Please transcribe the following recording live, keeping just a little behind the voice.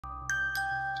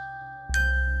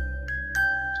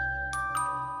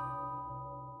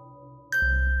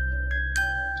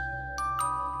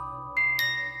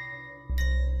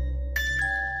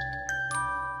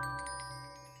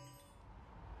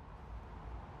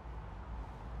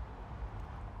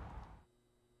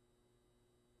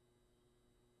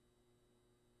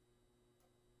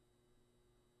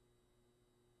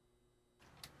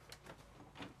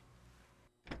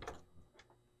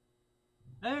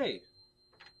Hey,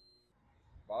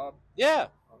 Bob? yeah,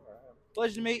 All right.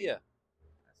 pleasure to meet you. Nice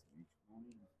to meet you. Come on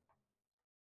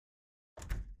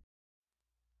in.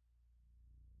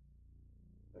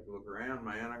 Take a look around,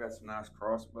 man. I got some nice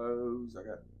crossbows. I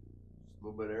got just a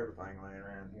little bit of everything laying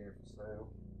around here for sale.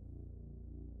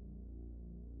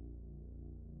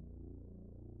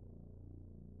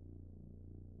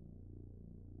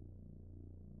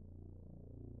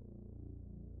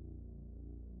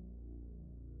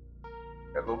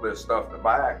 Got a little bit of stuff in the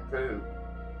back, too.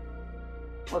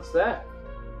 What's that?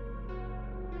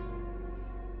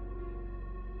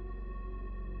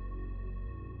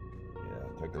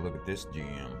 Yeah, take a look at this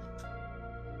gem.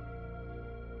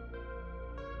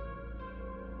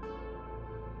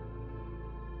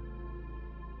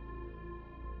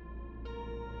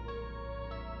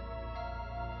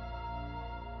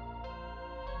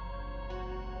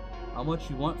 How much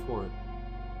you want for it?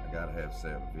 I gotta have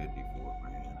 750 for it,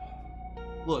 man.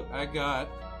 Look, I got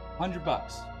 $100.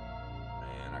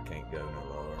 Man, I can't go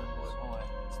no lower than what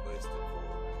it's listed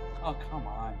for. Oh, come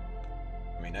on.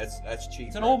 I mean, that's cheap.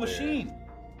 It's an right old there. machine.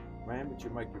 Man, but you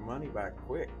make your money back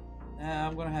quick. Nah,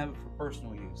 I'm gonna have it for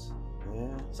personal use.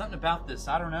 Yeah. Something about this,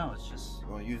 I don't know. It's just. You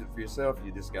want to use it for yourself,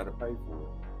 you just got to pay for it.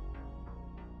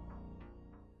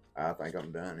 I think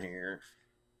I'm done here.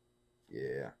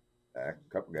 Yeah. A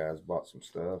couple guys bought some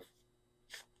stuff.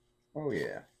 Oh,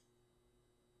 yeah.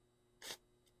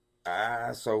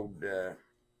 I sold a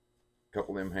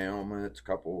couple of them helmets, a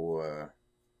couple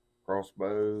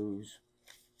crossbows.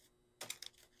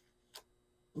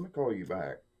 Let me call you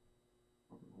back.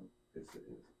 This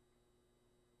is.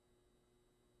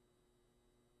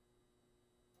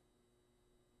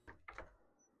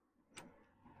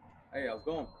 Hey, how's it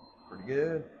going? Pretty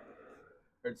good.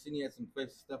 Heard seen you had some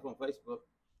stuff on Facebook.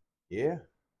 Yeah.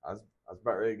 I was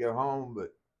about ready to go home,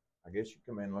 but I guess you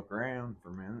come in and look around for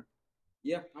a minute.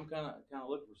 Yeah, I'm kind of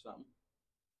looking for something.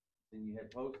 Then you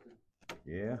had posted.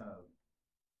 Yeah.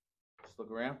 Just look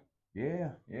around. Yeah,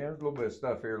 there's a little bit of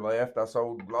stuff here left. I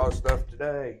sold a lot of stuff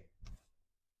today.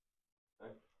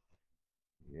 Okay.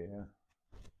 Yeah.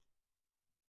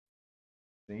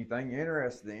 Anything you're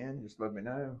interested in, just let me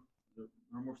know. Is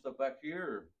there more stuff back here?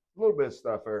 Or? A little bit of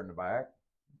stuff there in the back.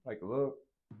 Take a look.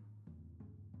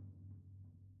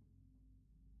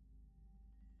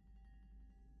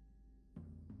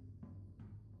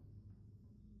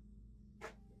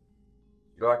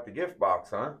 You like the gift box,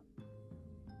 huh?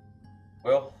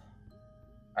 Well,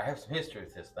 I have some history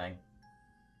with this thing.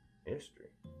 History.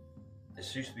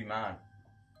 This used to be mine.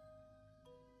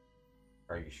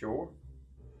 Are you sure?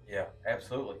 Yeah,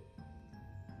 absolutely.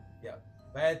 Yeah,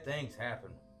 bad things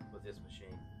happen with this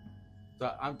machine.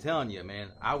 So I'm telling you, man,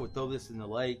 I would throw this in the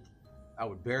lake. I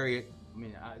would bury it. I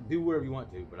mean, do whatever you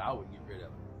want to, but I would get rid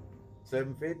of it.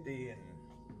 $750 and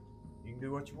you can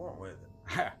do what you want with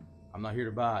it. I'm not here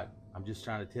to buy it. I'm just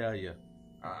trying to tell you.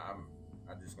 I'm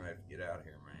just gonna have to get out of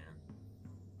here,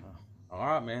 man. All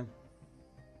right, man.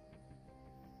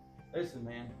 Listen,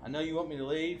 man, I know you want me to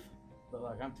leave, but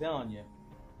like I'm telling you,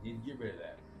 you need to get rid of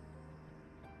that.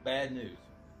 Bad news.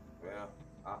 Well,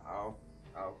 I'll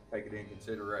take it in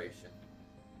consideration.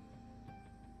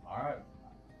 All right,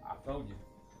 I told you.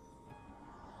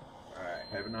 All right,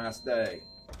 have a nice day.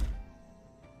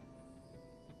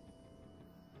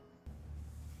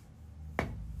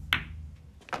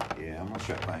 Yeah, I'm gonna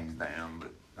shut things down,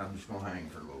 but I'm just gonna hang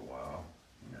for a little while.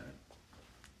 You know,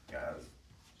 guys,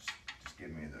 just give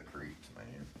me the creeps,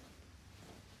 man.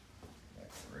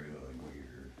 That's really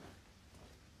weird.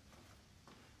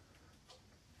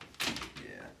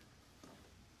 Yeah.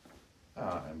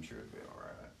 I'm sure it'll be all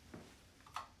right.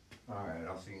 All right,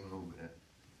 I'll see you in a little bit.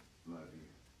 Love you.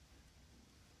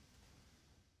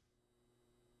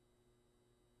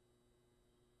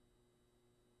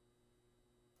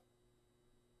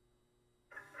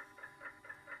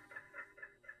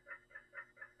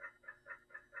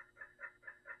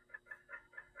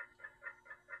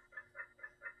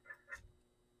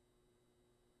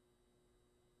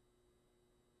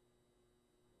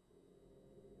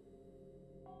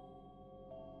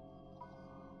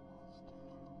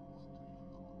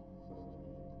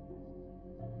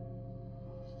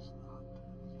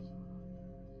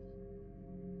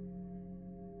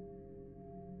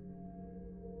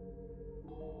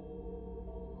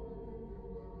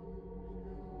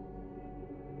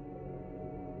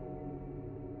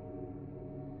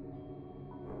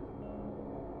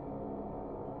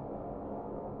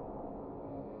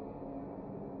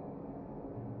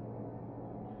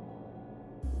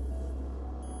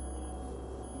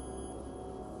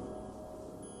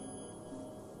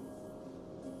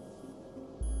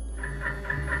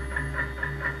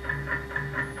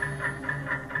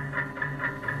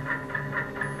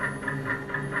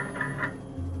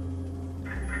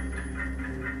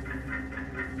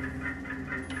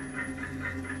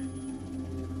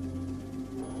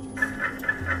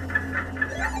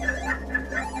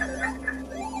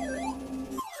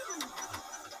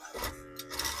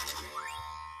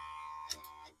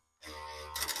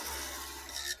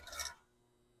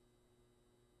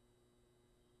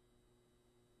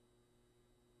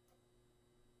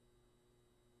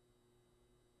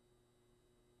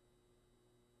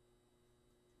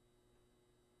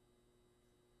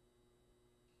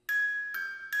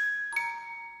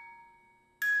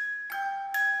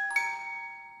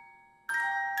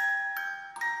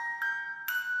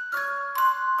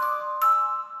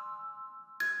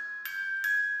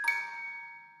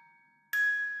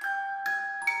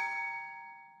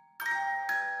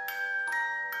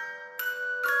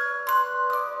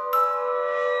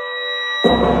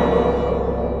 Bye.